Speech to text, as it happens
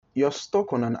you're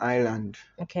stuck on an island.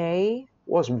 Okay.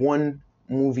 What's one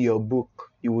movie or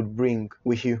book you would bring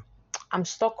with you? I'm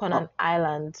stuck on an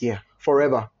island. Yeah,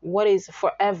 forever. What is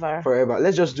forever? Forever.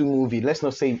 Let's just do movie. Let's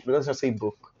not say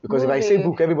book. Because if I say Movie.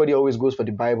 book, everybody always goes for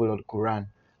the Bible or the Quran.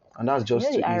 And that's just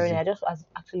You know too the irony, easy.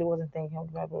 actually wasn't thinking of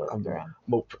the Bible or the Quran.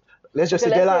 But let's just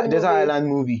Okay, say let's say Desert movie. Island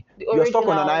movie. The You're stuck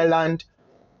on an original. island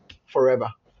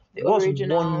forever. The What's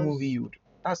originals. one movie you'd...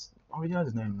 That's... Original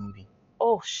is not a movie.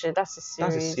 Oh shit, that's a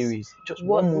series. That's a series. Just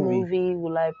What one movie.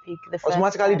 will I pick? The first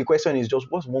Automatically, time. the question is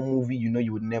just what's one movie you know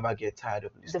you would never get tired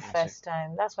of The listening first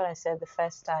time. That's what I said. The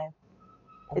first time. to?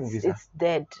 What movie is that? It's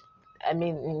dead. I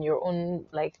mean, in your own,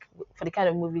 like, for the kind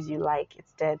of movies you like,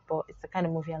 it's dead. But it's the kind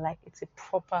of movie I like. It's a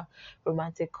proper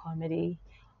romantic comedy,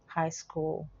 high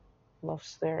school love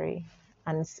story,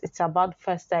 and it's about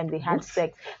first time they had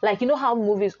sex. Like, you know how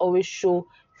movies always show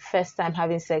first time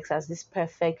having sex as this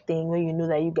perfect thing where you know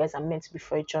that you guys are meant to be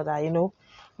for each other, you know.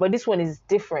 But this one is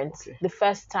different. Okay. The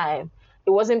first time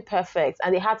it wasn't perfect,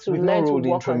 and they had to We've learn not to rolled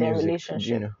work intro on their music, relationship.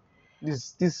 you know.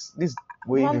 This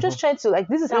way. Well, I'm just trying to, like,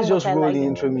 this is how Let's much just I roll like the the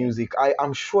intro movie. music.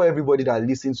 I'm sure everybody that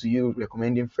listens to you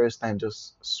recommending first time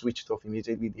just switched off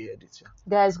immediately. They heard it. Yeah.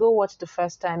 Guys, go watch the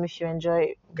first time if you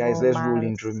enjoy Guys, romance, let's roll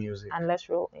intro music. and let's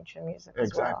roll intro music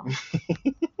as well.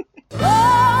 Exactly. All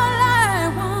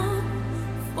I want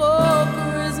for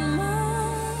Christmas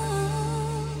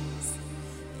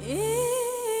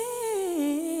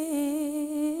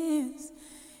is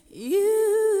you.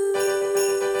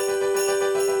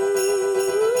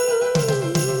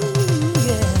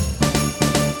 Yeah.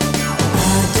 I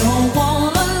don't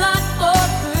want a lot for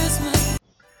Christmas.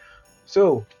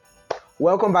 So,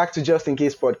 welcome back to Just In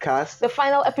Case podcast. The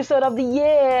final episode of the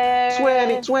year.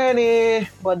 2020.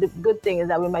 But the good thing is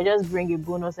that we might just bring a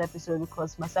bonus episode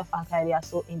because myself and Kylie are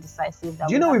so indecisive that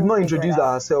Do you know we've haven't not figured introduced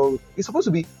out. ourselves? It's supposed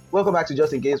to be welcome back to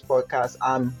Just In Case podcast.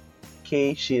 I'm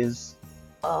Kay Shiz.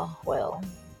 Oh, well.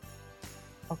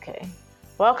 Okay.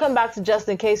 Welcome back to Just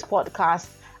In Case podcast.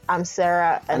 I'm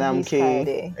Sarah and I'm he's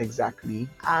Kay. Kylie. Exactly.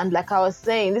 And like I was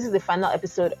saying, this is the final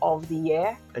episode of the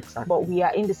year, Exactly. but we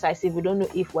are indecisive. We don't know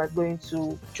if we're going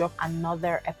to drop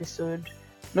another episode.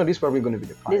 No, this is probably going to be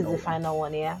the final. This is the final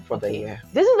one, yeah? For the year.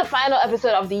 This is the final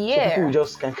episode of the So year. people will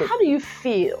just can't. How do you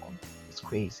feel? It's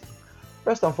crazy.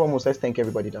 First and foremost, let's thank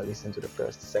everybody that listened to the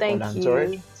first, second, Thank and you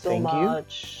third. so Thank you.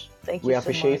 much. Thank you We so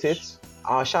appreciate much. it.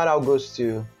 Our shout out goes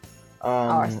to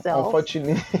Ourselves.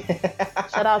 unfortunately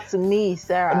Shout out to me,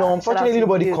 Sarah. no, Shout out unfortunately to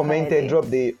nobody you, commented, Kylie. dropped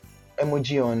the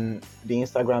emoji on the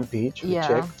Instagram page. We Yeah.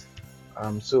 checked.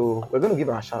 So we're gonna give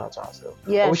our shout out to ourselves.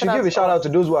 Yeah, But we should give a shout out to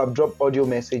those who have dropped audio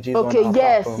messages on Okay, our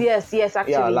yes, platform. yes,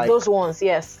 actually, Yeah, like- those ones,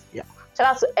 yes. Yeah. Shout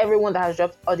out to everyone that has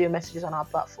dropped audio messages on our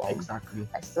platform. Exactly.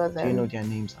 I saw them. Do you know their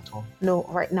names at all? No,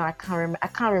 right now I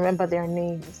can't remember their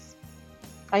names.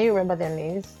 Can you remember their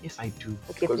names? Yes, I do.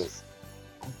 Okay, Because please.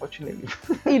 unfortunately.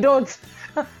 You don't.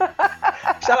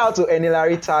 Shout out to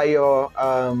Enilari Tayo,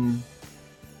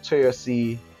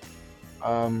 Toyosi,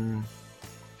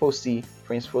 Fosi,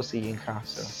 Prince Fosi in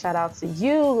Castle. Shout out to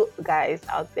you guys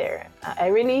out there.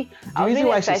 I was The reason really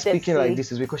why she's excited speaking to like see-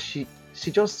 this is because she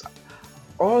just,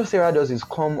 all Sarah does is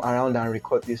come around and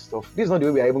record this stuff. This is not the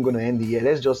way we are even going to end the year.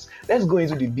 Let's go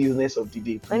into the business of the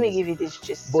day, please. Let me give you this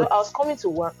gist. But- So I was coming to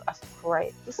work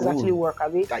right. This is Ooh. actually work,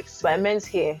 Abby. Guys, But I meant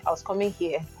here. I was coming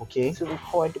here okay. to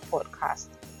record the podcast,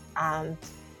 and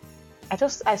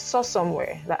I saw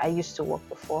somewhere that I used to work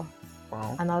before,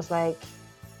 Wow. and I was like,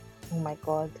 oh my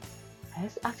god, I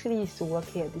actually used to work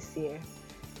here this year.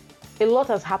 A lot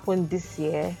has happened this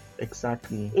year.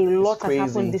 Exactly. A lot It's has crazy.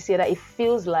 happened this year that it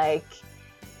feels like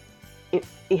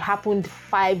it happened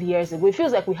 5 years ago. It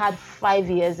feels like we had 5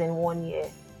 years in 1 year.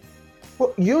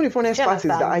 Well, the only funniest Do you part is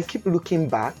that understand? I keep looking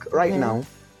back right Mhm. now,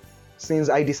 since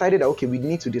I decided that, okay, we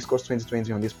need to discuss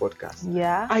 2020 on this podcast.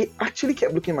 Yeah. I actually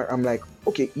kept looking at, I'm like,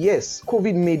 okay, yes,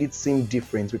 COVID made it seem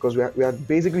different because we are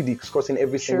basically discussing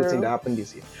every single True. thing that happened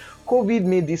this year. COVID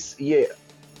made this year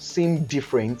seem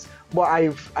different, but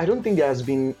I don't think there has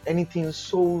been anything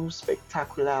so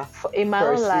spectacular. In my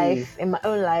per own se.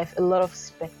 life, a lot of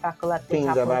spectacular things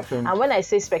Things have happened. And when I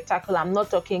say spectacular, I'm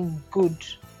not talking good.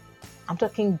 I'm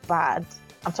talking bad.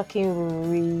 I'm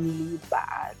talking really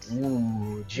bad.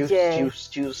 Ooh, Yeah.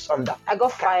 juice on that. I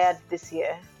got fired this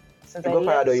year. Since You I got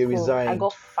fired left or you school, resigned? I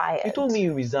got fired. You told me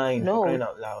you resigned. No. For crying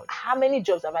out loud. How many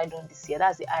jobs have I done this year?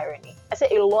 That's the irony. I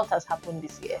said a lot has happened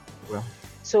this year. Well.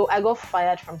 So I got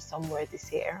fired from somewhere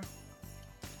this year.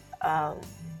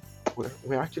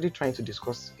 We're actually trying to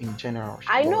discuss in general.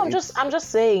 I know. but I'm just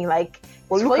saying. Like,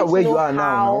 Well, it's look for at to where you know are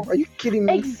now. Are you kidding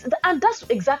me? And that's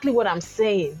exactly what I'm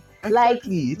saying. Exactly. Like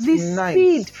It's the been nice.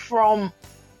 speed from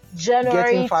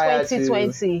January Getting fired to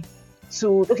 2020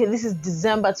 to okay, this is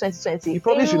December 2020. You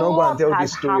probably should not go and lot tell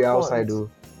has this story outside happened. though.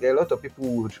 There are a lot of people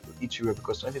who would eat you up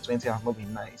because 2020 has not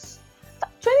been nice.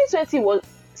 2020 was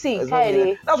see, It's not been-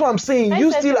 Kaede. That's what I'm saying.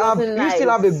 You 2020 still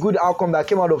have a wasn't good outcome that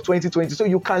came out of 2020, so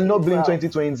you cannot blame Well,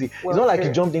 2020. It's well, not like you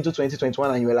true. jumped into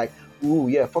 2021 and you were like, ooh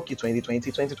yeah, fuck you 2020,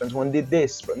 2021 did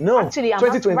this. But no, Actually, I'm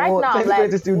 2021, right now. I'm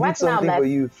 2020 like, still right did something now, I'm for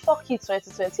like, you. fuck you,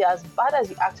 2020. As bad as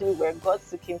you actually were, God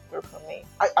still came through for me.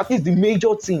 At least the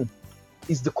major thing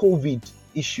is the COVID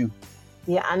issue.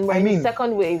 Yeah, and we're I in mean- the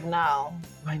second wave now.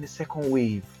 We're in the second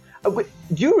wave. Wait,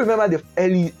 do you remember the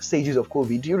early stages of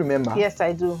COVID? Do you remember? Yes,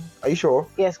 I do. Are you sure?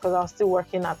 Yes, because I was still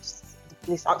working at the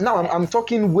place. Now I'm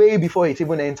talking way before it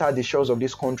even entered the shores of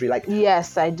this country. Like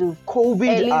Yes, I do.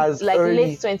 COVID as like early,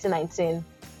 late 2019.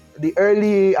 the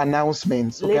early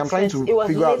announcements. Okay, Late I'm trying to 20 it was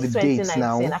figure out late the dates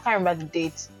 2019. now. I can't remember the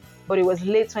date, but it was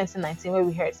late 2019 where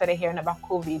we started hearing about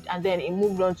COVID, and then it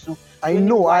moved on to. I really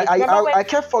know. wide- Remember when- I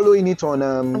kept following it on.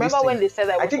 Remember this when thing. they said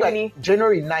that it I was think only. like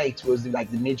January 9th was the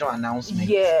major announcement.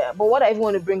 Yeah, but what I even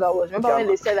want to bring out was remember Okay, when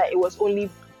they said that it was only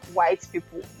white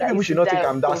people that Maybe we used should to not die think of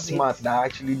I'm that COVID. smart that I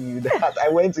actually knew that. I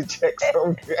went to check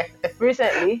somewhere.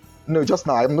 Recently, No, just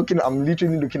now. I'm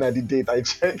literally looking at the date I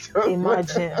checked.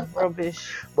 imagine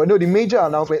rubbish. But no, the major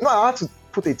announcement. No, I had to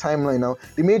put a timeline now.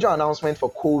 The major announcement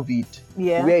for COVID,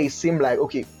 Yeah, where it seemed like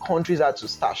okay, countries had to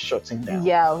start shutting down.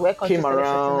 yeah. Where countries Came started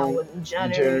shutting down around was in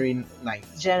January. January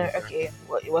 9th. January. Okay,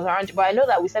 well, it was around. But I know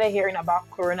that we started hearing about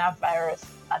coronavirus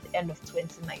at the end of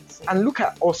 2019. And look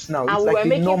at us now. It's And we like were the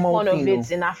making normal fun thing. of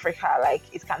it in Africa, like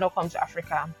it cannot come to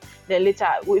Africa. Then later,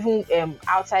 even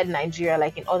outside Nigeria,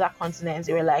 like in other continents,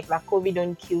 they were like COVID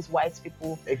only kills white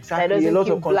people. Exactly. That A doesn't lot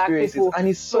kill of black conspiracies, people. and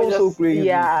it's so just- crazy.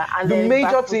 Yeah, and The then major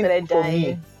black people thing started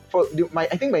for dying. me,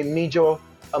 I think my major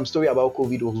story about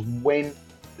COVID was when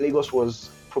Lagos was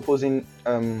proposing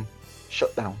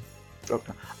lockdown,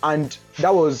 and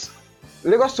that was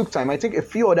Lagos took time. I think a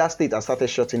few other states have started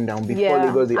shutting down before Yeah,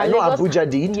 Lagos did. I and know Lagos- Abuja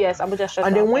did. Yes, Abuja shut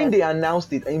And down then when first. they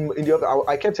announced it in the office,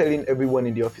 I kept telling everyone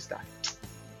in the office that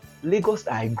Lagos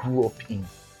that I grew up in,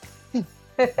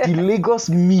 the Lagos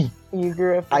me You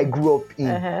grew up. I grew up in,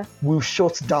 Uh-huh. will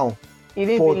shut down You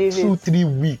didn't for believe 2-3 it.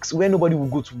 weeks where nobody will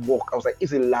go to work. I was like,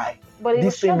 it's a lie. But it this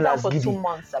was shut same down last for giddy. 2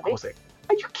 months, I abi? was like,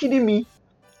 are you kidding me?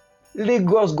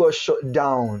 Lagos got shut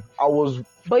down. I was.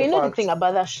 But you in know the fact, thing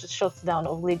about that shutdown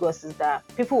of Lagos is that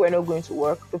people were not going to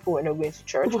work, people were not going to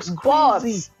church. It was But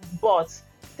crazy.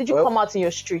 did you Well- come out in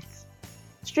your street?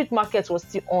 Street market was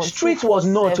still on. Street was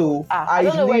not. 24/7. I I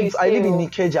don't know where you live stay. in oh.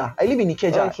 Ikeja. I live in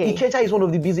Ikeja. Okay. Ikeja is one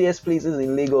of the busiest places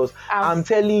in Lagos. I'm- I'm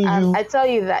telling you. I tell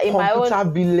you that in my own.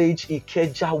 Computer Village,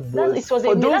 Ikeja was. it was a-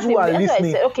 For those that's who the- are that's what I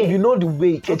listening, said, okay. if you know the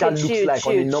way Ikeja Okay, looks chill, like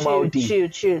on a normal day,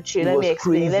 chill. it Let was me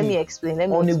explain. Let crazy. me explain. Let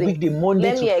me on a explain. weekday, Monday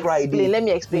Let to me Friday, explain. Let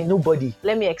me explain. nobody.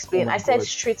 Let me explain. Oh my I said God.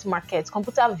 street market.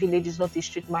 Computer Village is not a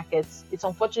street market. It's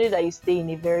unfortunate that you stay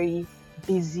in a very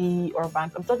busy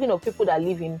urban. I'm talking of people that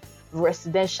live in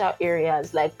residential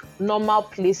areas, like normal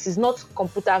places, not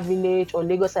Computer Village or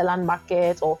Lagos Island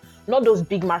Market or not those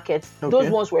big markets. Okay. Those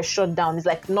ones were shut down. It's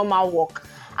like normal walk.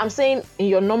 I'm saying in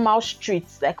your normal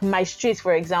streets, like my street,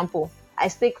 for example, I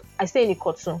stay in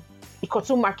Ikotu.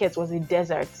 Ikotu market was a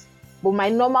desert. But my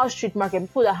normal street market,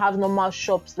 people that have normal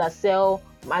shops that sell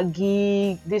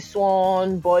Maggi, this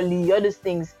one, Bolly, all these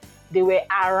things, they were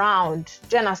around.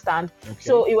 Do you understand? Okay.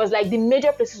 So it was like the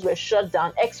major places were shut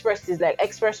down. Expresses, like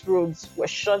express roads, were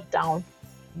shut down,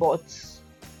 but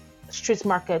street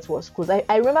market was closed.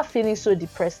 I remember feeling so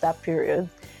depressed that period.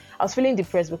 I was feeling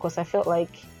depressed because I felt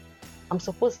like I'm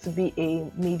supposed to be a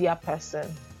media person.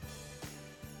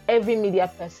 Every media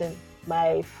person,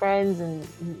 my friends in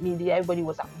media, everybody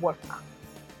was at work.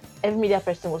 Every media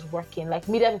person was working. Like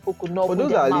media people could not. For open those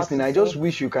their that are mouth listening, to I just say-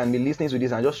 wish you can be listening to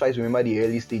this and just try to remember the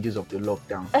early stages of the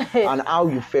lockdown and how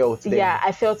you felt then. Yeah,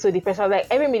 I felt so depressed. I was like,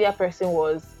 every media person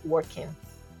was working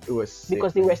It was sick,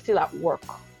 because they man. were still at work.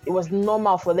 It was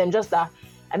normal for them. Just that,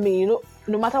 I mean, you know,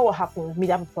 no matter what happens,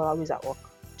 media people are always at work.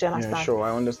 Do you understand? Yeah, sure,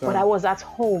 I understand. But I was at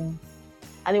home,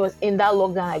 and it was in that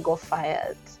lockdown I got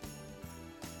fired.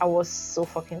 I was so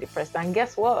fucking depressed. And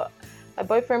guess what? My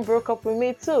boyfriend broke up with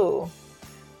me too.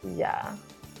 Yeah.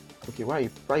 Okay, why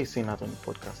are you saying that on the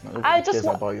podcast now? Nobody I just cares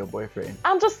wa- about your boyfriend.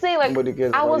 I'm just saying, like, Nobody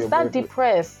cares I about was your that boyfriend.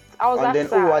 depressed. I was And that then,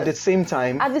 sad. at the same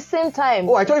time, At the same time.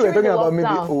 I thought you were during talking the about maybe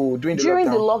lockdown- during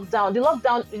the the lockdown.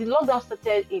 lockdown. The lockdown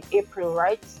started in April,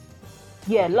 right?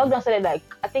 Yeah, lockdown started like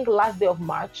I think last day of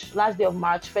March, first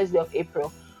day of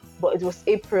April. But it was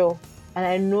April, and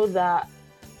I know that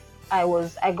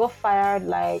I got fired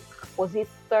like, was it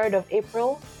 3rd of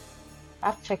April? I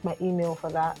have to check my email for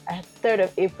that. 3rd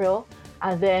of April,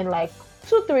 and then like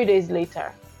 2-3 days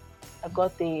later, I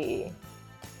got the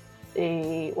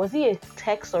was it a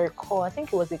text or a call? I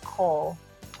think it was a call.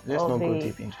 Let's of not go a-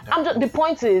 deep into that. The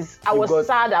point is, I You was got-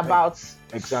 sad about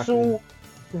exactly. two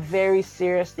very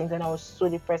serious things, and I was so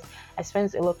depressed. I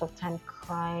spent a lot of time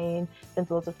crying, spent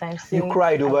a lot of time singing. You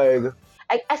cried over it.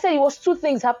 I said it was two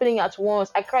things happening at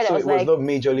once. I cried. So I was it was like, not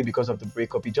majorly because of the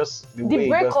breakup. It just the way it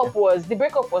breakup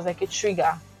just- was like a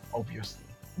trigger. obviously.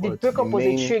 The But breakup was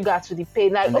main- a trigger to the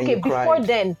pain. Like, and then okay, you before cried.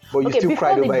 then, But you okay, still before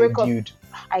cried the over breakup, a dude.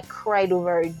 I cried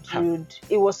over a dude.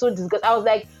 It was so disgusting. I was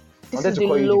like, I this wanted is to the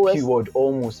call you the lowest. P word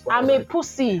almost. but I I'm was a like,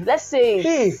 pussy. Let's say it.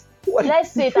 Hey, what?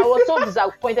 Let's say it. I was so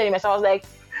disappointed in myself. I was like,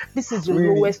 this is the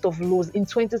Really? lowest of lows. In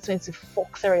 2020,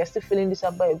 fuck, sorry, you're still feeling this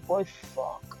about a boy.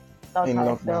 Fuck. That was In how I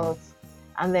lockdown. felt.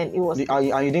 And then it was. And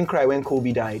you didn't cry when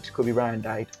Kobe Bryant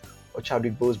died, or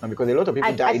Chadwick Boseman, because a lot of people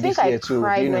I died think this year I too.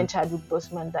 cried Do you know? when Chadwick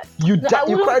Boseman died. You No, I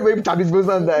you wouldn't- cried when Chadwick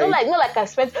Boseman died. Not like I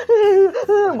spent, but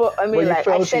I But mean, you like I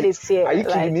felt shed it. a tear. Are you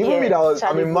kidding like, me? Even yeah, me, that was I'm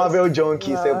a Chadwick Marvel was-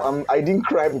 junkie. No. So I didn't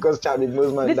cry because Chadwick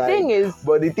Boseman The died. thing is,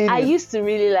 but the thing I is, used to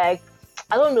really like.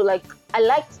 I don't know, like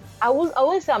I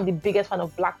wouldn't say I'm the biggest fan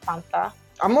of Black Panther.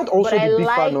 I'm not also but I the big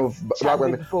fan liked of Black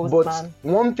Chadwick Panther. Boseman.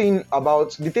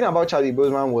 But the thing about Chadwick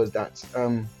Boseman was that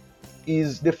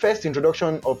is the first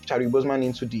introduction of Chadwick Boseman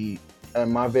into the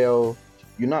Marvel.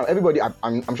 You know, everybody,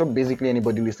 I'm sure basically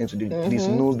anybody listening to this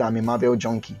knows that I'm a Marvel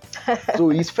junkie. So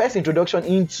his first introduction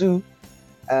into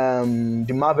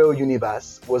the Marvel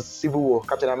universe was Civil War,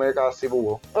 Captain America Civil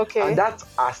War. Okay. And that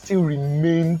has still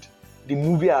remained the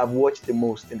movie I've watched the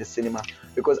most in the cinema.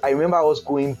 Because I remember I was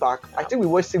going back, I think we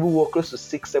watched Civil War close to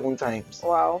 6-7 times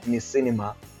Wow. in the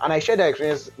cinema. And I shared that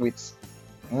experience with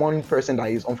one person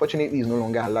that is unfortunately is no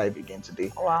longer alive again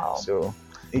today. Wow. So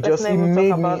it Let's just not even made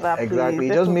talk me about that, exactly. please. It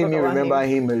Let's just not made talk me about remember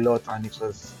him a lot, and it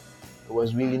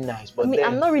was really nice. But then,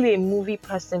 I'm not really a movie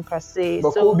person per se.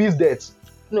 but So Kobe's death.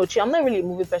 no, I'm not really a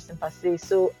movie person per se.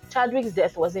 So Chadwick's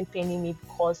death wasn't paining me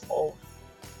because of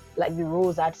like the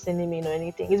roles I'd seen him in or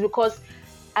anything. It's because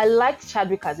I liked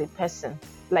Chadwick as a person.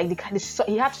 Like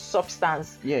he had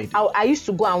substance. Yeah, he did. I used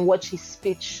to go and watch his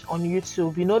speech on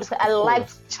YouTube. You know, I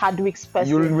liked Chadwick's person.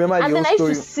 You remember and the then old I used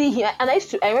story? to see him, and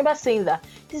I remember saying that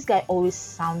this guy always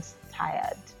sounds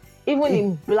tired. Even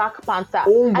in Black Panther,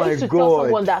 Oh I my used to tell God.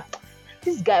 someone that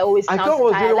this guy always I sounds thought I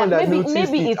was the tired. one that maybe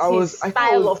noticed it. it's I his thought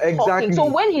style was- of talking. exactly. So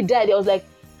when he died, I was like,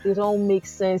 it all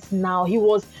makes sense now. He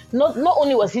was not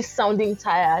only was he sounding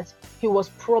tired, he was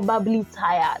probably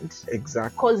tired.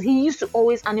 Exactly. Because he used to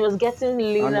always, and he was getting And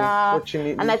leaner.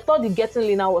 unfortunately, And I thought the getting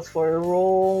leaner was for a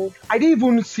role. I didn't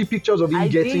even see pictures of him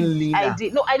getting leaner. I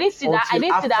did. No, I didn't see that. I Until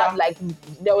didn't see that. after- Like,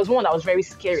 there was one that was very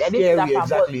scary. I didn't see that Scary, part.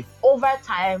 exactly. But over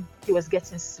time, he was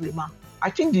getting slimmer. I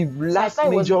think the last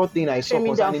thought it was major thing I saw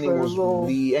trimming down concerning him for a was role.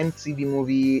 the MTV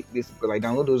movie. This because I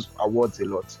download those awards a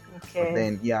lot. Okay. But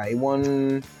then yeah, he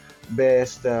won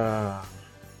best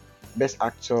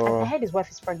actor. I heard his wife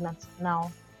is pregnant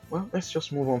now. Well, let's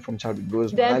just move on from Chadwick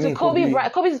Boseman. Then I to mean,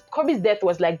 Kobe's death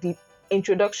was like the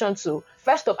introduction to.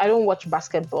 First off, I don't watch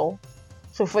basketball,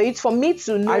 so for me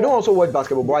to know. I don't also watch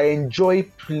basketball, but I enjoy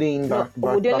playing No,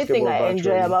 basketball. the only thing I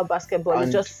enjoy virtually. about basketball is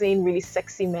And- just seeing really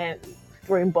sexy men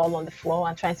throwing ball on the floor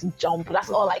and trying to jump. That's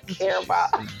all I care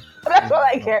about. That's all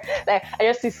I care. Like I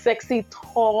just see sexy,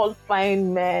 tall,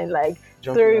 fine men like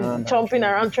jumping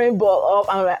around, throwing ball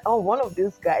up. I'm like, oh, one of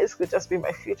these guys could just be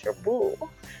my future boo.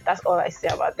 That's all I say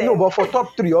about them. No, but for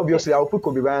top three, obviously, I'll put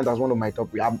Kobe Bryant as one of my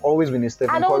top three. I've always been a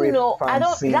Stephen I don't Curry know. fan I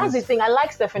don't. since. That's the thing. I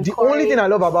like Stephen The Curry. only thing I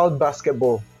love about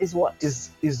basketball is what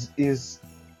is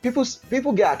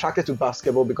people get attracted to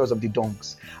basketball because of the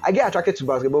dunks. I get attracted to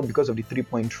basketball because of the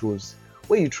 3-point throws.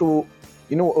 Where you throw,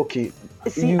 okay.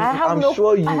 See, I have no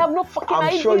fucking I'm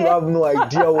idea. sure you have no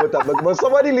idea what I'm talking. But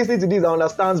somebody listening to this that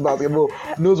understands basketball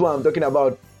knows what I'm talking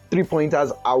about.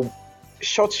 3-pointers are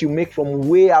shots you make from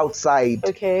way outside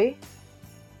Okay.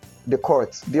 the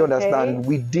court. Do you understand?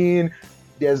 Within,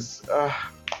 there's.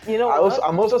 You know what?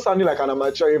 I'm also sounding like an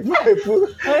amateur,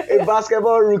 a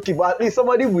basketball rookie, but at least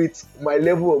somebody with my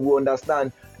level will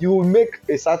understand. You will make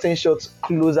a certain shot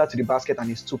closer to the basket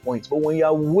and it's 2 points. But when you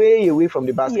are way away from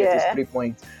the basket, it's 3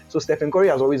 points. So Stephen Curry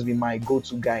has always been my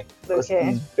go-to guy because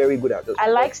he's very good at those. I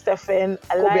like Stephen.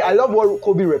 I love what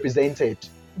Kobe represented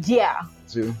Yeah.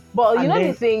 too. But And you know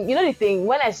then- the thing.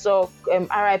 When I saw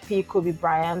R.I.P. Kobe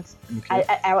Bryant, Okay.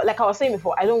 I like I was saying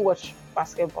before, I don't watch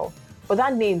basketball, but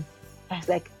that name, I was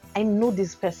like, I know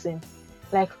this person.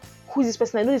 Like, who is this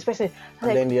person? I know this person. And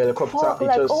Like, then the helicopter, fuck, it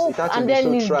like, just, oh, it had to and be then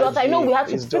so his daughter. I know we had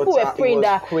to. His People were daughter, praying it was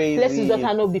that crazy. let his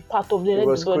daughter not be part of the. It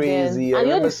was crazy. I And you know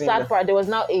remember the seeing sad that. part. There was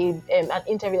now an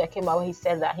interview that came out where he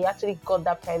said that he actually got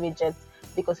that private jet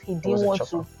because he was didn't a want chopper.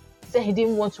 to. He said he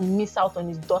didn't want to miss out on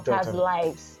his daughter's Daughter.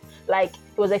 lives. Like,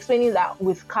 he was explaining that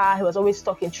with car, he was always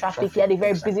stuck in traffic. He had a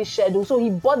very busy schedule. So he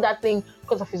bought that thing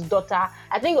because of his daughter.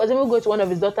 I think he was even going to one of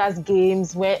his daughter's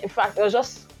games where, in fact, it was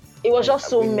just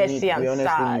so messy and we honestly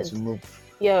sad. need to move.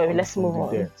 Yeah, let's move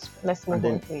on. Debt. Let's move And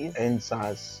on, then please.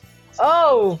 NSAS.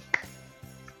 Oh,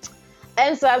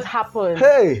 NSAS happened.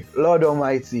 Hey, Lord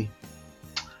Almighty.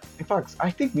 In fact, I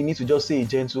think we need to just say a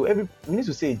gentle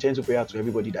prayer to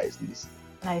everybody that is listening.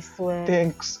 I swear.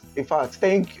 Thanks. In fact,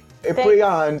 prayer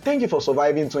and thank you for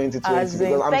surviving 2020, As in,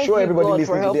 because I'm thank sure you, everybody God,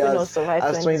 listening for today helping us survive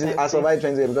has 2020. survived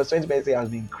 2020, because 2020 has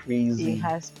been crazy. It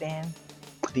has been.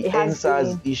 The it has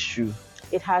NSAS issue.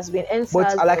 It has been. NSAS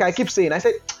But like I was- keep saying, I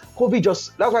said COVID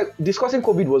that's why discussing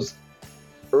COVID was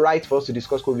right for us to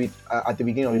discuss COVID at the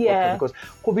beginning of the Yeah. podcast, because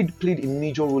COVID played a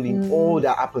major role in all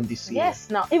that happened this year. Yes,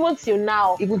 now even till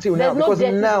now. Even till There's now, no because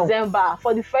Dirty now December.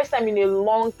 For the first time in a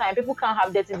long time, people can't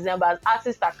have Dirty December.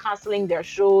 Artists are cancelling their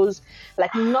shows.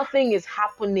 Like, nothing is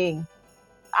happening.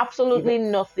 Absolutely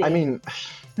nothing. I mean,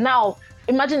 now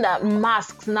imagine that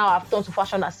masks now have turned to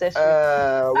fashion accessories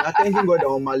we are thanking God that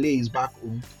Omale is back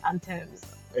home. and Thames.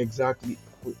 Exactly.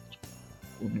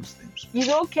 Who knows Thames? You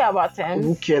don't care about Who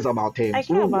Thames. cares about Thames? I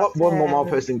care about What normal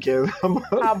Thames. person cares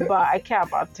about? Abba, I care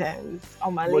about Thames.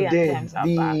 Omale But and then Thames are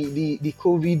back. the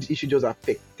COVID issue just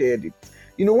affected it.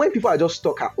 You know, when people are just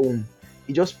stuck at home,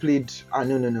 it just played.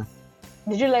 No.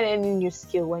 Did you learn any new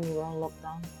skill when you were on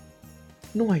lockdown?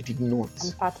 No, I did not.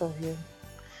 I'm part of you.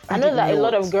 I I know did that a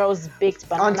lot not. of girls baked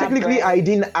banana And technically, bread. I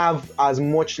didn't have as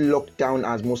much lockdown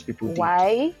as most people did.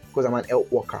 Why? Because I'm an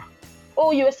health worker.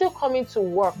 Oh, you were still coming to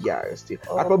work. Yeah, still.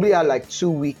 I Okay. probably had like 2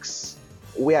 weeks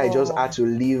where I just Oh. had to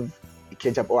leave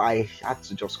Ikeja, or I had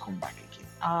to just come back again.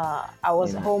 I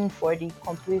was Yeah. home for the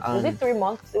complete. Was it And- 3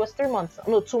 months? It was 3 months.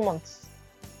 No, 2 months.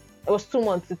 It was 2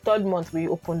 months. The third month we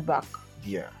opened back.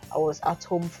 Yeah. I was at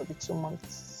home for the 2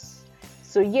 months.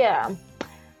 So yeah,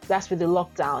 that's with the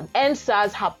lockdown.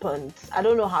 NSAS happened. I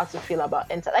don't know how to feel about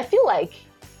NSAS. I feel like,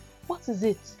 what is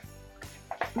it?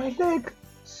 My leg.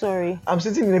 Sorry. I'm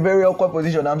sitting in a very awkward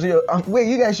position. Wait,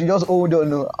 you guys should just hold on.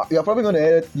 No. You're probably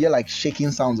gonna hear like shaking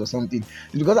sounds or something.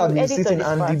 It's because I've been Edit all sitting these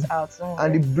and parts the, out. Don't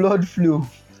and the worry. blood flow.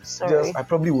 Sorry. I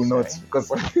probably will not, Sorry. because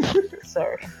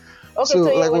Sorry. Okay, So,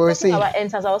 so yeah, like we we're were talking saying- about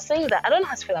NSAS. I was saying that I don't know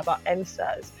how to feel about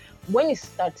NSAS. When it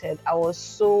started, I was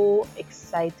so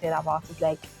excited about it.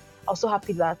 Like, I was so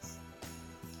happy that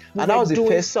we and that were was the doing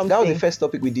first. something. That was the first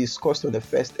topic we discussed on the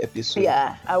first episode.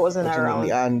 Yeah, I wasn't Fortunately.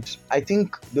 around. And I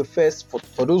think the first,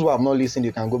 for those who have not listened,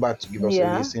 you can go back to give us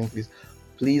Yeah. a listen, please.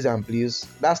 Please and please.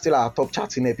 That's still our top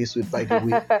chatting episode, by the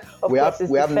way. Of we course, have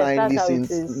it's we the have first, 9 that's how it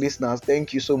listens, is. listeners.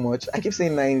 Thank you so much. I keep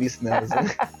saying 9 listeners.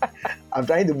 I'm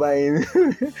trying to buy in.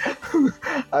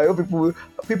 I hope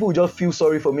people will just feel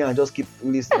sorry for me and just keep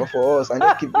listening for us and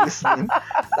just keep listening.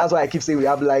 That's why I keep saying we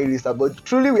have 9 listeners, but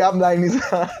truly we have 9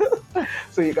 listeners.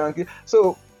 So you can.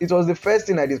 So it was the first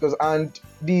thing I discussed, and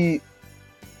the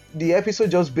episode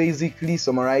just basically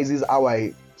summarizes how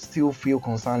I still feel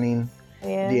concerning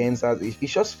Yeah. the answers.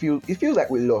 It feels like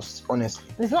we lost, honestly.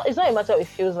 It's not a matter of it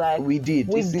feels like. We did.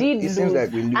 We did It seems lose.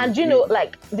 like we lose. And you know,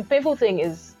 like, the painful thing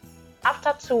is,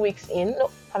 after 2 weeks in,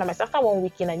 after 1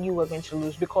 week in, I knew we were going to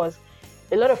lose, because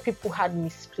a lot of people had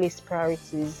misplaced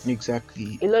priorities.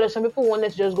 Exactly. Some people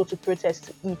wanted to just go to protest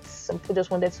to eat. Some people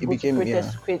just wanted to go to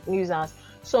protest to create nuisance.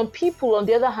 Some people, on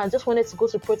the other hand, just wanted to go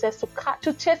to protest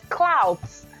to chase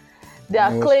clouds. They are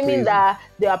It was claiming crazy. that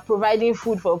they are providing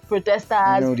food for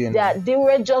protesters. No, they're not. They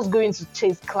were just going to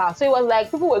chase clouds. So it was like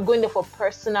people were going there for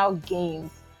personal gains.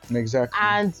 Exactly.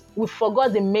 And we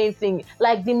forgot the main thing.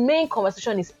 Like, the main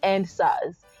conversation is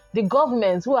NSAS. The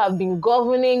governments who have been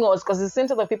governing us, because it's the same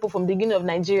set of people from the beginning of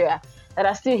Nigeria that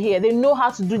are still here, they know how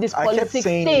to do this I kept politics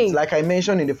saying thing. it, like I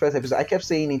mentioned in the first episode. I kept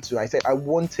saying it too. I said I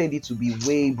wanted it to be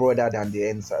way broader than the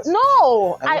answers.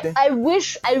 No, And I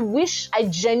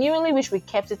genuinely wish we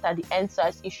kept it at the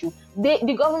NSAS issue.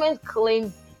 The government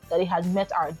claimed that it had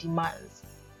met our demands.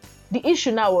 The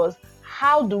issue now was,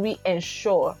 how do we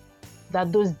ensure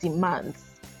that those demands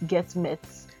get met?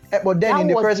 But then That in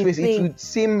the was first the place, thing. it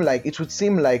would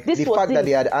seem like This the was fact the- that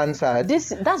they had answered.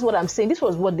 That's what I'm saying. This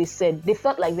was what they said. They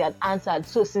felt like they had answered.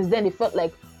 So since then, they felt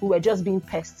like we were just being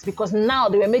pests, because now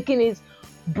they were making it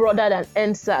broader than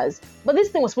NSAS. But this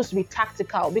thing was supposed to be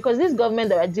tactical, because this government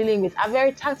that we're dealing with are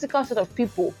very tactical set of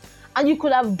people. And you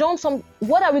could have done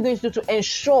what are we going to do to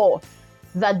ensure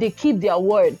that they keep their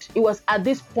word? It was at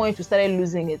this point we started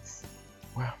losing it.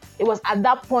 Wow. It was at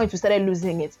that point we started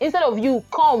losing it. Instead of you,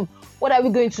 come, what are we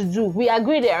going to do? We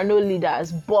agree there are no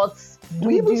leaders, but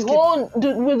will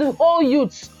the whole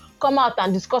youth come out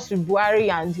and discuss with Buhari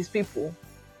and his people?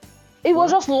 It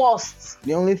was just lost.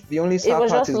 The only sad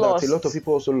was part just is lost. that a lot of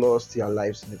people also lost their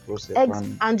lives in the process.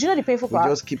 And do you know the painful we part?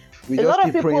 just keep A lot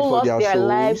of praying people for lost their souls,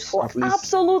 lives for at least.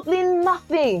 absolutely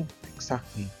nothing.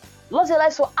 Exactly. Lost their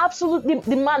lives for absolutely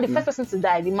the first person to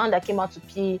die, the man that came out to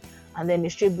pee, and then a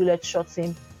straight bullet shot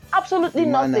him. Absolutely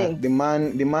nothing. The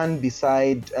man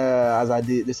beside as at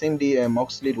the same day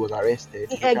Oxlade was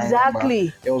arrested.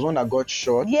 Exactly. There was one that got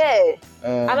shot. Yeah.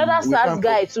 Another we SARS can't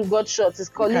guy too got shot. His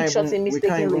colleague shot him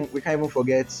mistakenly. We can't even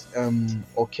forget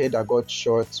Oke that got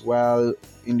shot while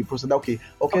in the process. Okay,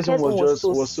 Oke's one was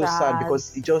so sad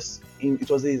because it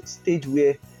was a stage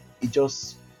where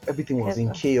everything was in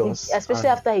chaos. Especially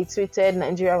after he tweeted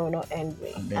Nigeria will not end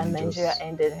me, and Nigeria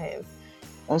ended him.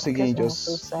 Once again, you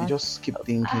so just keep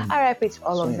thinking. RIP to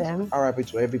all of them. RIP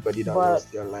to everybody that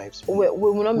lost their lives. We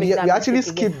will not make that. We actually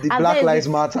skipped the Black Lives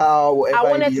Matter or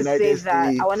whatever in the United States.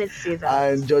 I wanted to say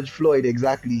that. And George Floyd,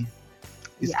 exactly.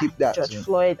 We skipped that. George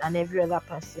Floyd and every other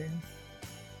person.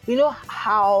 You know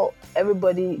how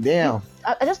everybody. Damn.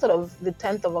 I just thought of the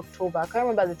 10th of October. I can't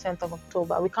remember the 10th of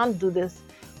October. We can't do this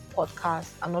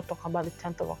podcast and not talk about the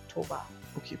 10th of October.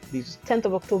 Okay, please. 10th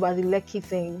of October, the Lekki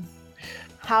thing.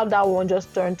 How that one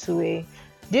just turned to a.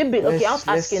 Do you believe? Okay, I'm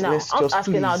asking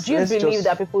now. Do you believe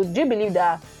that people? Do you believe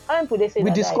that? How many people they say we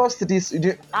that discussed died? this.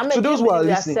 How many So those who are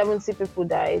listening, 70 people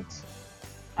died.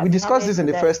 we discussed this in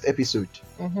the first episode.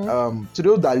 Mm-hmm. To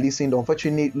those that listened,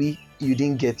 unfortunately, you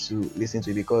didn't get to listen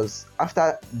to it because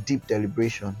after deep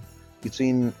deliberation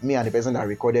between me and the person that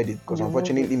recorded it, because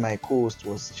unfortunately my co-host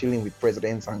was chilling with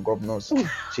presidents and governors.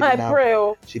 She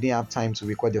didn't have time to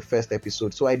record the first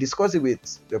episode. So I discussed it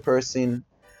with the person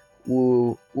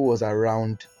who was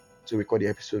around to record the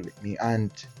episode with me.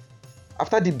 And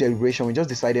after deep deliberation, we just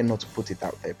decided not to put it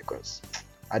out there because,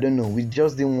 I don't know, we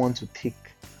just didn't want to take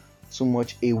too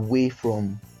much away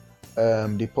from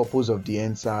the purpose of the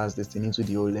NSAS destined into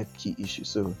the whole key issue.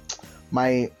 So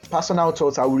my personal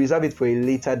thoughts, I will reserve it for a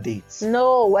later date.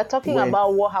 No, we're talking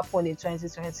about what happened in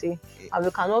 2020, and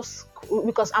we cannot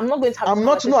because I'm not going to have. I'm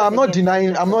not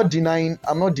denying what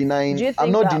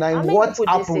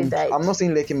happened. I'm not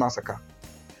saying Lekki massacre.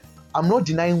 I'm not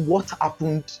denying what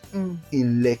happened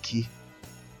in Lekki.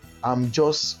 I'm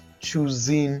just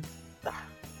choosing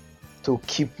to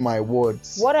keep my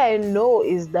words. What I know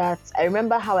is that I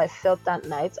remember how I felt that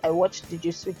night. I watched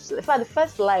DJ Switch. In fact, the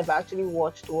first live I actually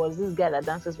watched was this guy that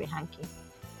dances with Hanky.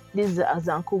 This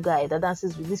Zanku guy that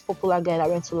dances with this popular guy that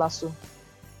went to Lasso,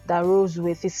 that rose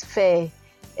with his fair.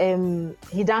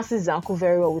 He dances Zanku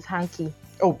very well with Hanky.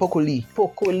 Oh, Pokoli.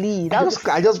 Pokoli.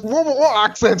 What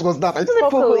accent was that? I just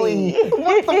said Pokoli.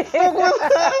 What the fuck was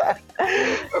that?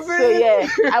 So yeah,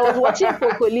 I was watching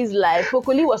Pokoli's live.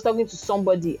 Pokoli was talking to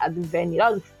somebody at the venue.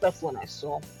 That was the first one I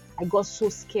saw. I got so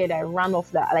scared. I ran off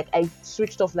that. Like I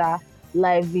switched off that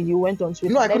live video. Went on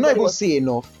Twitter. No, I could not even see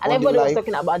enough. And everybody was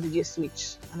talking about DJ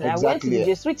Switch. And exactly. I went to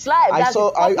DJ Switch live.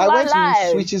 I went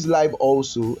to Switch's live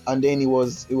also, and then it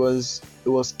was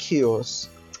chaos.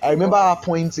 I remember her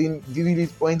pointing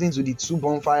to the two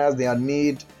bonfires they had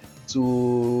made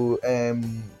to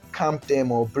camp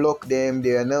them or block them.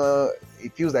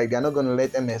 It feels like they're not going to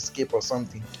let them escape or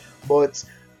something. But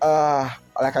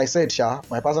like I said,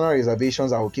 my personal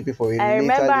reservations, I will keep it for a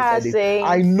later date.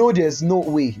 I know there's no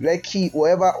way Lekki,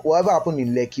 whatever happened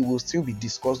in Lekki will still be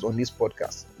discussed on this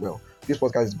podcast. Well, this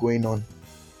podcast is going on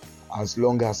as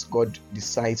long as God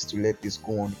decides to let this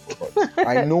go on. But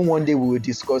I know one day we will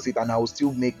discuss it and I will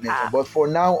still make mention. But for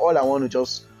now, all I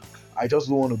just don't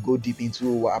want to go deep into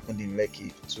what happened in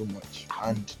Lekki too much.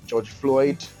 And George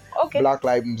Floyd, Black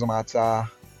Lives Matter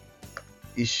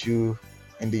issue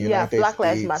in the United States. Black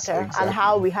Lives Matter, exactly. And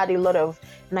how we had a lot of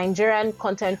Nigerian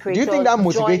content creators. Do you think that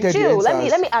motivated the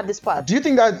let me add this part. Do you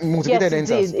think that motivated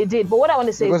Yes, it did. But what I want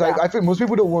to say because is that I feel most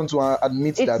people don't want to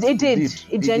admit that it did.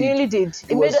 It genuinely did.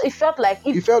 It felt like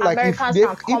if Americans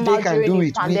can come out during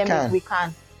the pandemic, we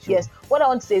can. Sure. Yes. What I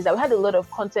want to say is that we had a lot of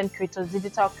content creators,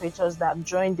 digital creators that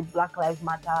joined the Black Lives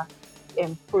Matter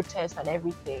protest and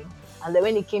everything. And then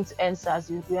when it came to NSAS,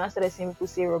 we started seeing people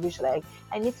say rubbish like,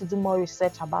 I need to do more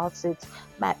research about it.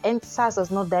 My NSAS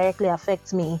does not directly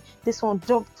affect me. This one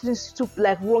jumped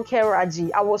like Ronke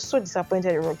Raji. I was so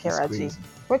disappointed in Ronke Raji.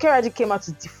 Ronke Raji came out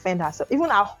to defend herself.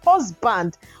 Even her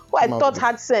husband, who I thought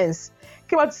had sense,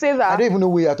 came out to say that. I don't even know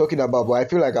what you're talking about, but I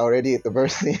feel like I already ate the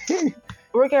person.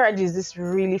 Ronke Raji is this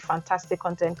really fantastic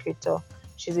content creator.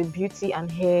 She's a beauty and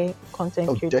hair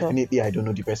content creator. Definitely, I don't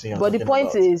know the person you're talking about.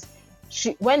 But the point is,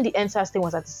 when the NSAS thing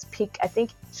was at its peak, I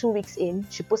think 2 weeks in,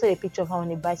 she posted a picture of her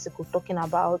on a bicycle talking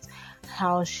about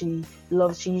how she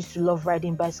used to love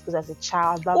riding bicycles as a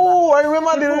child. Blah, blah. Oh, I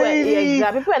remember the People lady.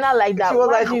 People are not like that. She was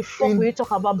Why like the fuck in will you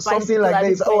talk about bicycles? something like at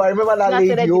this. this Oh, I remember that point? She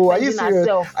now lady. started Oh, are you defending serious?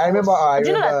 herself. I remember. Do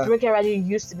you know that Rebecca Radi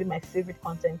used to be my favorite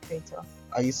content creator?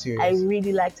 Are you serious? I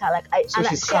really liked her. Like So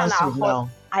she's cancelled now.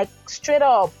 I straight,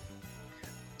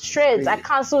 Crazy. I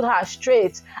cancelled her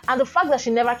straight. And the fact that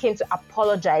she never came to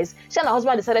apologize, she and her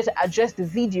husband decided to address the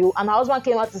video, and her husband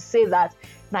came out to say that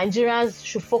Nigerians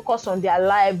should focus on their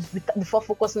lives before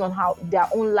focusing on their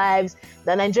own lives.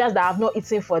 The Nigerians that have not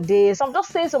eaten for days. So I'm just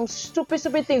saying some stupid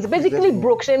things. Basically, Definitely.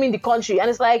 broke shaming the country, and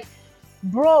it's like,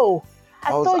 bro,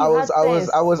 I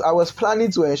was planning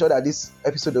to ensure that this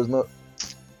episode does not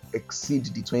exceed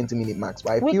the 20-minute marks,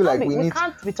 but I feel like we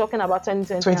can't be talking about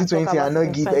 2020 2020 and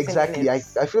not give 20 exactly. I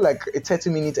feel like a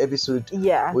 30-minute episode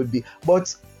yeah would be,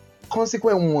 but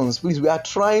consequent ones, please. We are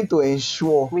trying to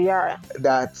ensure we are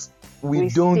that we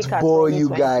stick don't at bore you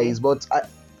 2020. guys. But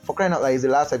for crying out loud, it's the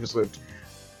last episode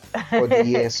for the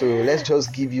year, so let's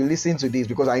just listen to this,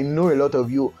 because I know a lot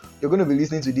of you're going to be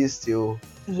listening to this still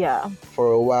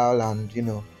for a while, and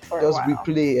just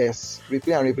replay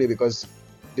and replay, because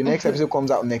the next episode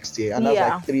comes out next year, and that's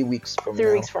like 3 weeks from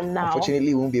 3 weeks from now.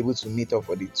 Unfortunately, we won't be able to meet up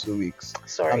for the 2 weeks.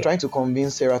 Sorry. I'm trying to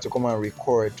convince Sarah to come and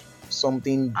record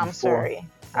something before. I'm sorry.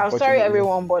 I'm sorry,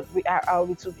 everyone, but I'll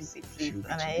be too busy, please, She'll be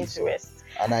and too I need busy. to rest.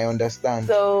 And I understand.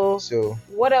 So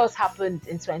what else happened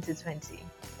in 2020?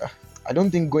 I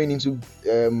don't think going into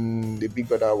the Big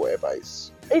Brother or whatever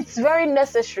is. It's very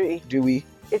necessary. Do we?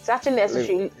 It's actually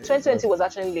necessary. 2020 was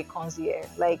actually Lacon's year.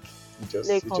 Like,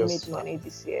 Lacon made just money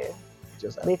this year.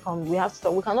 just Lacon, we have to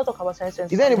talk. We cannot talk about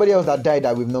 2020. Is there anybody else that died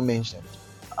that we've not mentioned?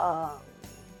 Um,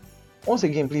 Once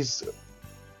again, please,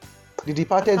 the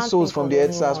departed can't souls think from of the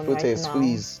EdSARS anyone protest, right now.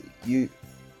 please.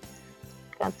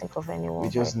 can't think of anyone. We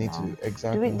just right need now. to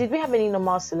exactly. Did we have any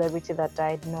normal celebrity that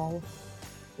died? No.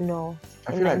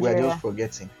 I in feel like we're Nigeria. just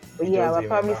forgetting. But We yeah, just we're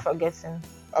probably remember. forgetting.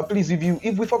 Please,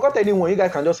 if we forgot anyone, you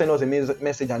guys can just send us a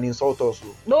message and insult us.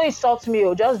 Don't insult me,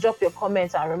 or just drop your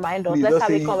comments and remind us. Please, Let's just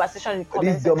have a say, conversation in the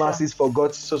comment These section. dumbasses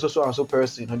forgot so and so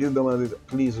person. And these dumbasses,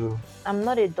 please. I'm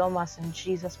not a dumbass in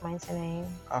Jesus' mighty name.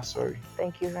 Sorry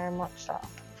Thank you very much, sir.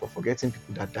 for forgetting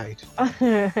people that died.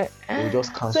 So We'll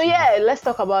just cancel. yeah, let's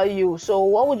talk about you. So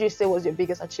what would you say was your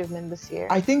biggest achievement this year?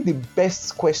 I think the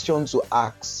best question to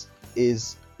ask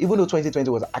is, even though 2020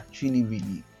 was actually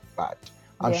really bad,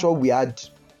 I'm Yeah. sure we had,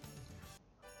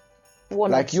 One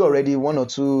or like you two. already, one or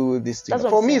two this thing. That's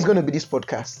what For I'm me, it's saying. going to be this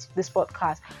podcast, This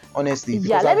podcast. honestly. Yeah,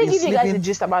 because let I've me been give you guys the sleeping-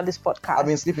 gist about this podcast. I've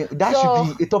been sleeping. That So-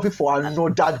 should be a topic for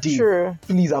another day. True.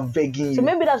 Please, I'm begging So you.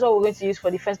 maybe that's what we're going to use for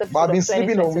the first episode. But I've been of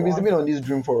sleeping on. We've been 2021. sleeping on this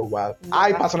dream for a while. Yeah.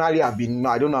 I personally have been. No,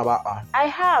 I don't know about her. I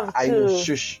have I too. know.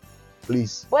 Shush,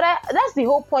 please. But that's the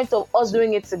whole point of us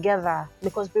doing it together,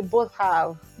 because we both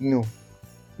have. No.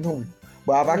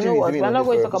 But I've You actually know been what? doing We're it not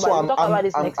going to for- talk so about it. I'm, We'll talk I'm, about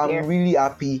this I'm, next I'm year. really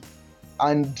happy,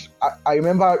 and I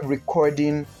remember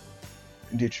recording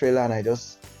the trailer, and I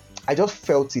just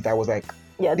felt it. I was like,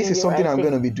 Yeah, this doing is the something right I'm thing.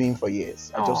 going to be doing for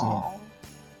years. I just know,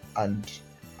 Aw. and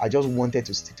I just wanted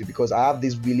to stick to it, because I have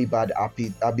this really bad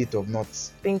habit of not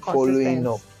Being following consistent.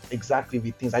 up exactly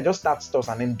with things. I just start stuff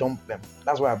and then dump them.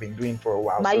 That's what I've been doing for a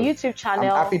while. My So YouTube I'm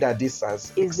channel happy that this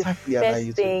has is exactly the as my first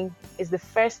YouTube. thing. Is the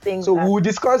first thing. So that, we'll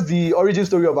discuss the origin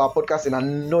story of our podcast in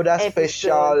another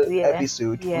special yeah.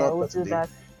 episode. Yeah, not we'll for do today. that.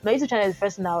 My YouTube channel is the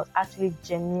first thing I was actually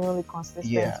genuinely consistent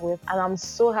Yeah. with, and I'm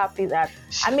so happy that.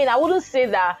 I mean, I wouldn't say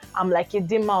that I'm like a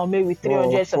dimmer or maybe with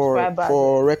 300 subscribers.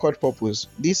 For record purpose,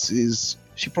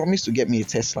 she promised to get me a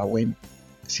Tesla when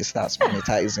she starts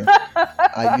monetizing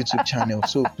our YouTube channel.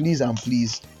 So please,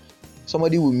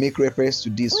 somebody will make reference to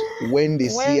this when they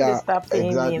when see they her. start paying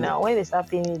Exactly. me now, when they start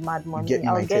paying me mad money, Get me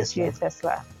I'll my get you a Tesla.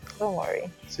 Tesla. Don't worry.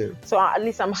 So, At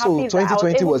least I'm happy. so that I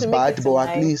 2020 able was to make bad, it to but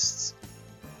my- at least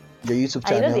your YouTube And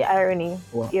you know channel the irony?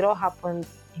 What? It all happened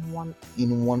in one.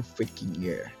 in one freaking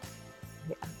year.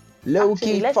 Yeah. Low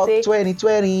Actually, key, let's fuck say-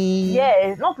 2020.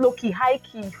 Yeah, not low key, high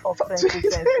key for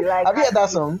 2020. Like, Have you heard that high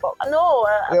key song? for- No.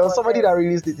 There was somebody that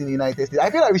released it in the United States. I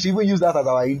feel like we should even use that as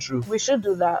our intro We should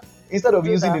do that. instead of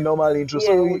do using that. the normal intro. Yeah,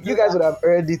 So we'll do you guys that. would have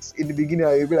heard it in the beginning,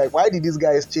 and you'd be like, "Why did these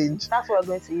guys change?" That's what we're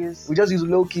going to use. We just use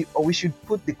low key, or we should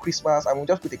put the Christmas, and we'll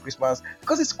just put the Christmas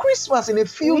because it's Christmas in a We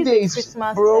few use days, a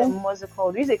Christmas, bro. What's it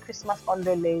called? We use a Christmas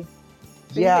underlay.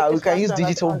 Yeah, we can use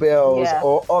digital bells Yeah.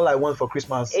 or all I want for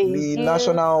Christmas. Is The you.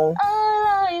 national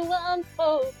All I want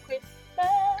for Christmas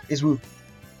is who?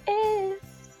 is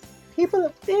People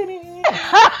of city.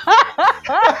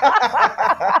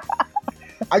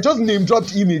 I just name dropped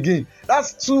him again.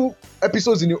 That's 2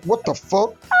 episodes in it. What the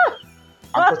fuck?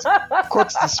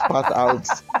 cut this part out.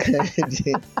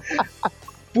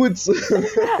 Put.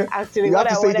 Actually, You what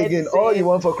have to I say it wanted again. to say All is, you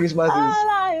want for Christmas all is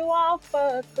I want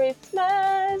for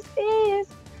Christmas is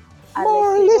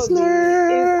more Alex Iwobi.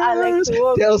 listeners. Is Alex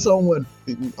Iwobi. Tell someone.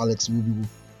 Alex Iwobi.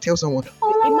 Tell someone.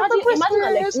 All I want for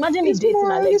Imagine me Christmas is dating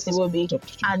more Alex listeners. Iwobi Stop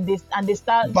touching and they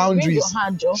start Boundaries. Bring your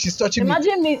hand, Joe. She's touching me.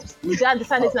 Imagine me they start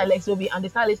listening to Alex Iwobi and they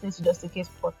start listening to Just In Case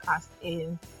podcast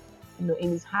in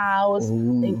in his house,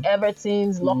 Ooh. in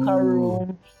Everton's locker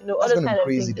room, all That's those gonna kind be of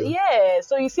crazy, things. though. Yeah,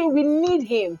 so you see, we need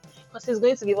him because he's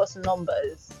going to give us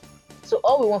numbers. So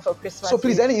all we want for Christmas. So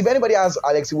please, if anybody has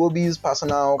Alex Iwobi's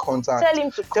personal contact, tell him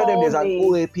to tell them call there's an me.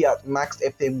 OAP at Max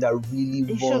FM that really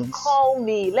He should wants. call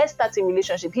me. Let's start a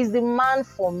relationship. He's the man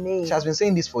for me. She has been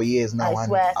saying this for years now. I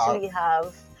swear, I actually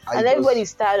have. I And just-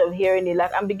 everybody's tired of hearing it.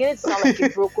 Like, I'm beginning to sound like a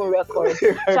broken record.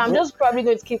 So I'm just probably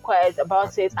going to keep quiet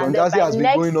about it. Don And then Jazzy by has been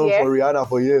next going on year, for Rihanna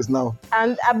for years now.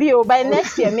 and Abio, by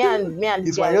next year, me and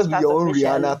It Jay might just be start your own officially.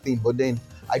 Rihanna thing, but then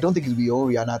I don't think it'll be your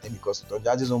own Rihanna thing because Don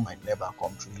Jazzy's own might never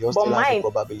come true. Yours But still has a mine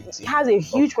probability. It has a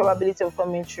huge of- probability of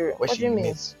coming true. Where What do she you mean?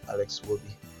 meets Alex Iwobi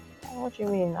What do you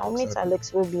mean? I'll meet Exactly.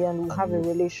 Alex Iwobi and we'll And have a you-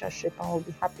 relationship and we'll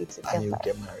be happy and together. you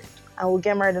get married. And we'll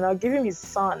get married and I'll give him his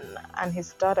son and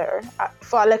his daughter.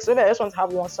 For Alex Iwobi, I just want to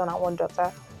have one son and one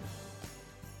daughter.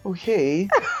 Okay.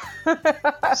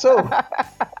 So,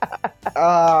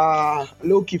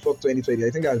 low key for 2020. I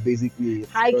think that's basically it.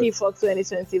 High But key for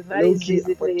 2020. That low is key for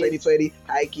basically it. 2020.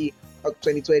 High key for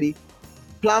 2020.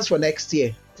 Plans for next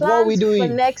year. What are Plans we doing? for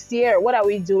next year? What are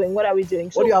we doing? What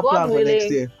do you have God planned for next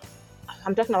willing- year?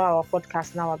 I'm talking about our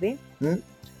podcast now, Abi.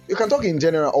 You can talk in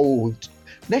general. Oh,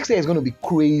 next year is going to be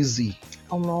crazy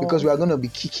No. because we are going to be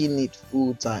kicking it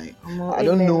full time. no, I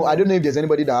don't know. amen. I don't know if there's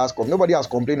anybody that has nobody has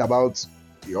complained about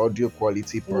the audio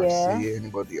quality per Yeah. se.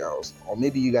 Anybody else, or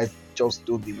maybe you guys just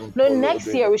don't even. No, follow next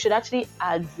the- year we should actually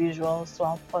add visuals to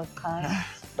our podcast.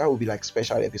 that would be like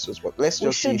special episodes. But let's We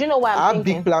just should. see. You know what I I'm have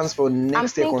thinking? big plans for I'm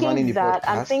next year concerning the thinking that.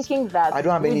 podcast. I'm thinking that. I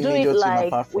don't have we any do major it team like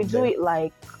apart from we do them. it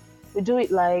like we do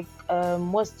it like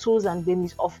what's Tools and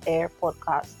Babies off air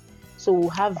podcast. So we'll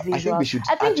have visuals. I think we should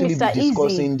I think actually Mr. be Easy,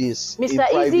 discussing this in Mr.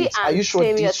 private. Easy Are and you sure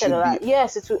Temi this should Otedola. be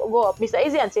Yes, it will go up. Mr.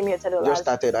 Easy and Temi Otedola just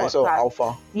started? I saw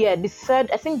Alpha. Yeah, the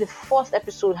fourth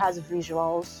episode has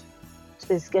visuals.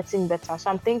 So it's getting better. So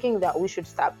I'm thinking that we should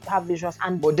start have visuals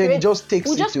and But then it just takes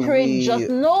we'll it just away. create A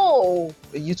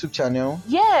YouTube channel.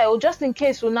 yeah, well, just in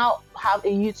case we'll now have a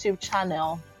YouTube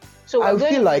channel. So I we're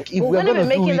going, feel like if we're gonna going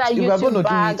be to do making it, that if we're YouTube going to do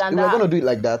bag it, if and we're that. going to do it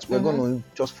like that, we're Mhm. going to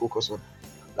just focus on.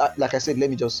 Like I said,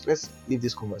 let's leave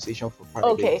this conversation for private.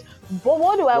 Okay, but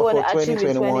what do I But want to for achieve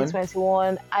in 2021?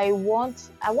 2021?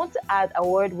 I want to add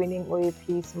award-winning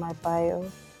OAPs to my bio.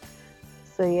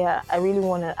 So yeah, I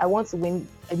want to win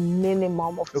a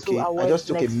minimum of 2 Okay, awards I just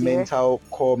took a next year. mental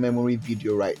core memory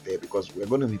video right there because we're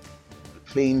going to be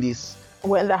playing this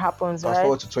When that happens, fast right?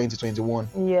 forward to 2021.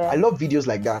 Yeah, I love videos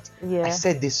like that. yeah. I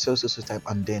said this so time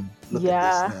and then look Yeah.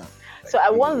 at this now. So I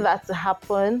want really. that to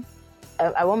happen.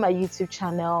 I want my YouTube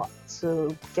channel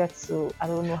to get to, I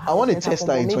don't know how. I want to it's test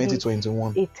happen, that in but maybe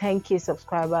 2021. a 10K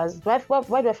subscribers. Why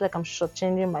do I feel like I'm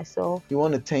shortchanging myself? You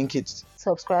want to tank it.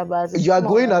 Subscribers. It's You are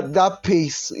small, going right? at that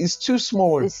pace. It's too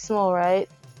small. It's small, right?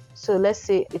 So let's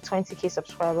say a 20K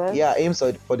subscribers. Yeah, aim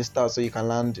for the start so you can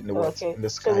land in the what? Okay. In the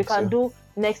sky. So we can do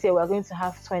next year. We're going to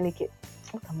have 20K.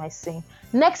 What am I saying?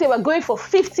 Next year we're going for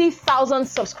 50,000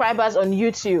 subscribers on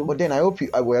YouTube. But then I hope you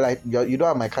you don't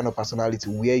have my kind of personality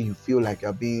where you feel like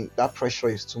you're being that pressure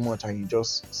is too much and you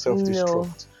just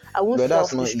self-destruct. I won't But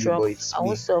that's not you, but self-destruct. it's I won't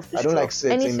me. self-destruct. I don't like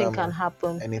setting Anything them. can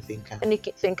happen. Anything can.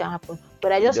 Anything can happen.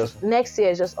 But next year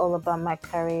is just all about my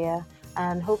career,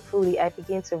 and hopefully I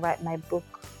begin to write my book.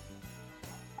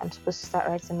 I was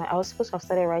supposed to have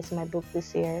started writing my book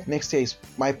this year. Next year is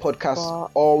my podcast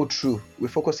But- all through. We're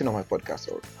focusing on my podcast.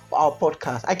 Our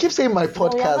podcast. I keep saying my No,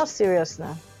 we are not podcast. serious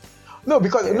now. No,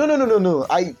 because no. You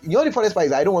know the funniest part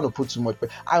is I don't want to put too much. But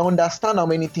I understand how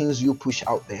many things you push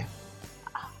out there.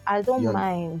 I don't You're-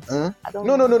 mind. Huh? I don't.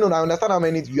 No. I understand how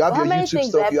many you have How your many YouTube things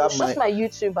stuff. I You have push? Just my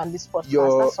YouTube and this podcast.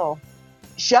 your- That's all.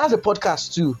 She has a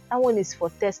podcast too. That one is for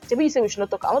test. Maybe you say we should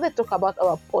not talk. I want to talk about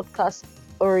our podcast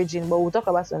origin, but we'll talk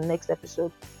about it on the next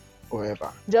episode. Whatever.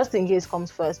 Just in case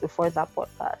comes first before that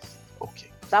podcast.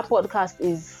 Okay. That podcast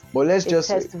is But let's a just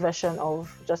test version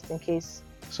of just in case.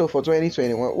 so for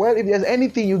 2021. Well, if there's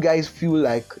anything you guys feel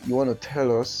like you want to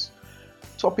tell us,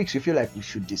 topics you feel like we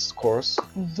should discuss,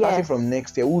 starting Yes. from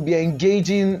next year, we'll be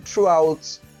engaging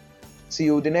throughout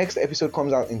till the next episode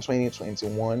comes out in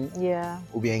 2021. Yeah.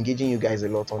 We'll be engaging you guys a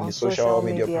lot on the social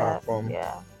media platform.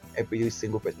 Yeah. every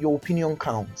single person. Your opinion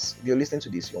counts. If you're listening to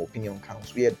this, your opinion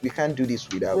counts. We can't do this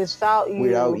without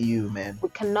you, man. We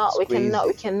cannot. We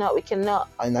cannot.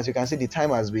 And as you can see, the time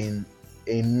has been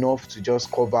enough to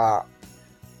just cover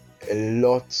a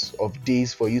lot of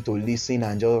days for you to listen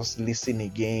and just listen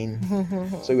again.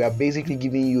 So we are basically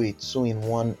giving you a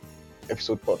 2-in-1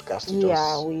 episode podcast to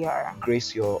just we are.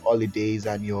 grace your holidays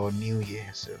and your new year.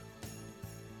 So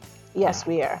yes,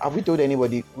 we are. have we told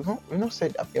anybody? We've not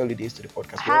said happy holidays to the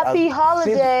podcast. Happy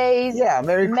holidays.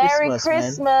 Merry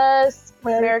Christmas.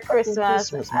 Merry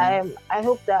Christmas. Man. I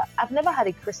hope that I've never had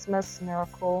a Christmas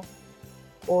miracle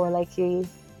or like a,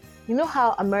 you know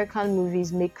how American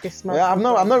movies make Christmas. Well,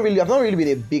 I've not really been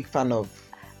a big fan of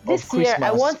this year. Christmas.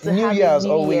 I want to New have Year's a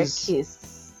New always. Year kiss.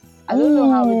 I don't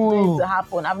know how it's going to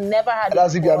happen. I've never had it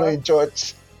That's if you're before. not in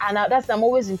church. And I'm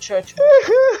always in church.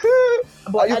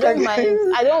 But But I don't mind.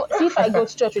 I don't see if I go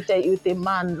to church with a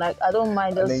man. Like I don't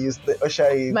mind. And then you usher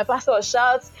in. My pastor will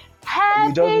shout,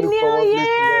 "Happy just look New forward to Year!"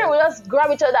 listening. We'll just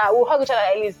grab each other. We'll hug each other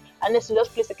at least, and then we'll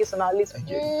just place a kiss on our lips.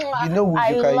 You know,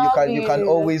 you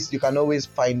can always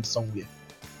find somewhere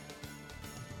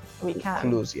We can.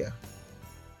 close. Yeah.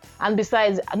 And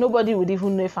besides, nobody would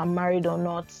even know if I'm married or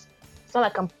not. It's not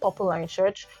like I'm popular in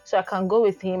church, so I can go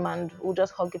with him and we'll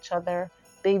just hug each other.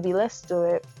 Baby, let's do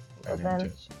it. But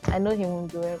then I know he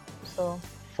won't do it. So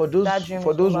For those that dream is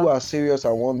who over. are serious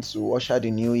and want to usher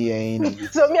the new year in.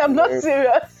 with- So me, I'm not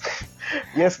serious.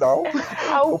 Yes, now.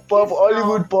 I'll Pop kiss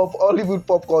Hollywood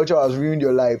pop culture has ruined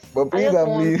your life. But I please just and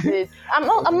want please. it. I'm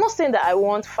not saying that I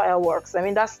want fireworks. I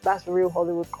mean that's real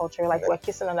Hollywood culture. Like we're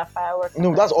kissing under fireworks.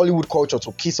 No, that's Hollywood culture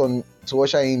to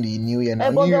usher in the new year.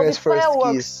 Now, But New there'll be Year's first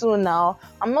fireworks kiss. soon now.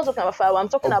 I'm not talking about fireworks. I'm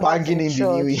talking Or about banging in the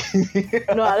church. new year.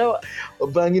 No, I don't. Or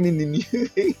banging in the new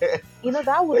year. You know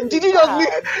that wouldn't. Did be you just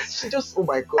bad. she just oh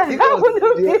my god.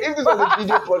 That If this was a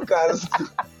video podcast.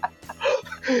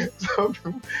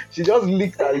 She just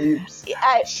licked her lips.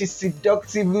 She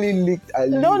seductively licked her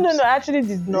lips. No, I actually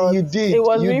did not. You did. It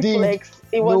was You reflex. did.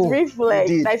 It was No, reflex.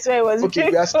 you did. I swear it was Okay,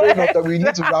 reflex. we are straight up that we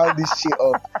need to round this shit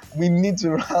up. We need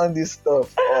to round this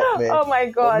stuff up, man. Oh my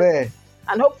Oh, god. man.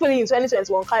 And hopefully in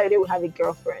 2021, Kayode will have a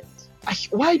girlfriend.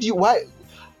 Why do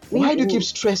you keep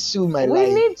stressing my We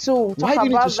life? need to talk Why do you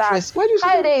need about to stress? Why do you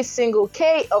that. Kayode is single.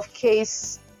 K of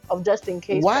case of just in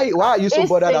case. Why are you so Is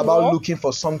bothered single. about looking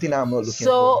for something I'm not looking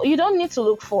So for? you don't need to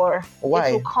look for. Why?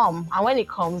 It will come, and when it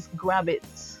comes, grab it.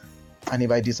 And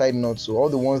if I decide not to, all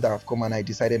the ones that have come and I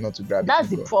decided not to grab That's it,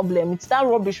 the go. problem. It's that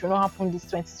rubbish will not happen this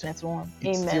 2021.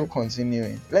 It's still Amen.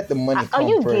 continuing. Let the money Are come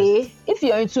you first. gay? If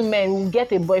you're into men, we'll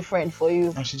get a boyfriend for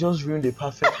you. And she just ruined a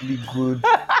perfectly good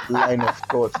line of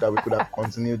thought that we could have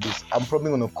continued this. I'm probably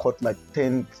going to cut like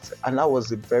 10, and that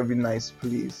was a very nice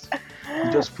place.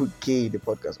 You just put gay in the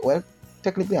podcast. Well,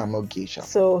 technically, I'm not gay, Sha.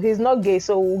 So he's not gay,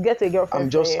 so we'll get a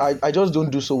girlfriend. I just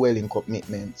don't do so well in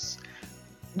commitments.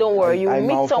 Don't worry, you will I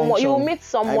meet someone. You will meet I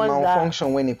someone that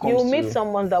malfunction when it you comes will to. meet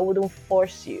someone that wouldn't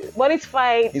force you. But it's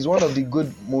fine. It's one of the good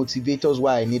motivators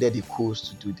why I needed a coach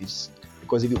to do this.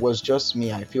 Because if it was just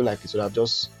me, I feel like it would have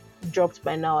just Dropped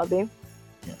by now, Abi.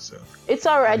 yeah. So It's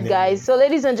all right, And then- guys. So,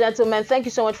 ladies and gentlemen, thank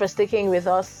you so much for sticking with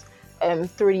us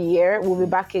through the year. We'll be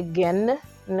back again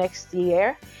next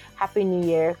year. Happy New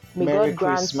Year. May Merry God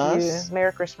grant Christmas. you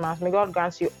Merry Christmas. May God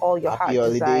grant you all your happy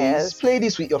heart holidays. desires. Play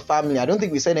this with your family. I don't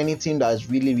think we said anything that is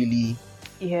really, really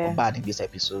Yeah. bad in this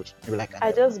episode. Maybe like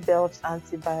I just built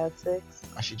antibiotics.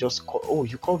 and she just called. Oh,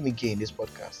 you called me gay in this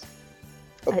podcast.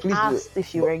 But I please, asked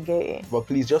if you were gay. but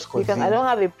please just continue. Because I don't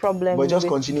have a problem But just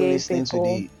with continue gay listening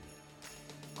people.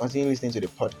 continue listening to the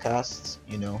podcast.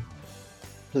 You know,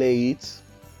 play it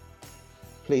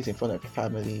in front of your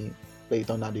family. Play it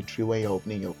under the tree when you're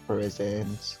opening your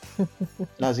presents.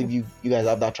 As if you guys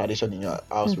have that tradition in your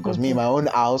house. Because me in my own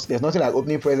house, there's nothing like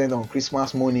opening presents on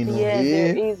Christmas morning. no. Yeah,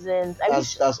 there isn't. I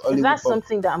wish That's Hollywood that's pop.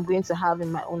 something that I'm going to have in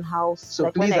my own house. So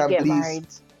like when please I and get please married.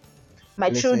 My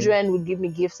listen. children would give me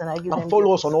gifts and I give them And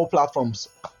follow gifts. us on all platforms.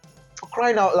 For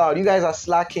crying out loud, you guys are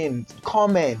slacking.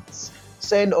 Comments,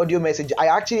 send audio message. I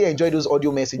actually enjoy those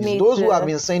audio messages. Me Those who too. have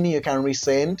been sending, you can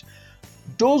resend.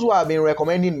 Those who have been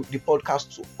recommending the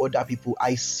podcast to other people,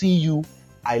 I see you.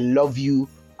 I love you.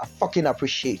 I fucking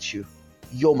appreciate you.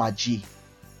 You're my G.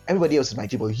 Everybody else is my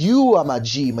G, but you are my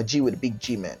G with a big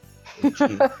G, man. Big G.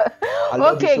 I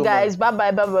love you Okay, so guys. much.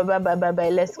 Bye bye.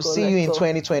 Let's go. See you in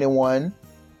 2021.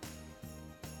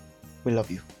 We love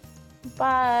you.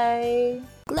 Bye.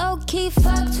 Low key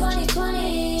fuck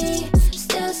 2020.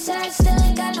 Still sad, still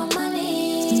ain't got no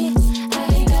money. I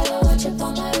ain't got a watch up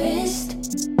on my wrist.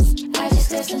 I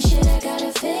just got some shit I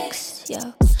gotta fix. Yo,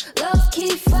 low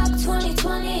key fuck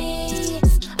 2020.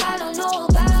 I don't know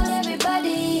about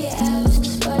everybody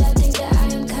else, but I think that I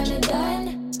am kinda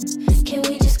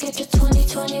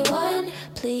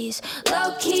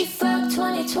Low key fuck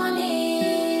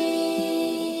 2020.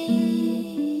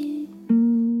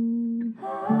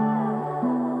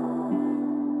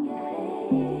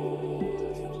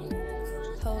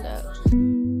 Hold up.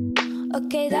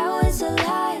 Okay, that was a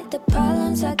lie. The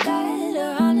problems I got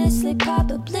are honestly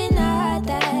probably not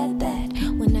that bad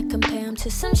when I compare them to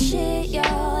some shit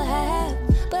y'all have.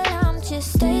 But I'm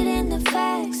just stating the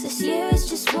facts. This year is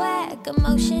just whack.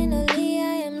 Emotionally,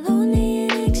 I am lonely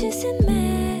and anxious and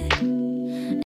mad.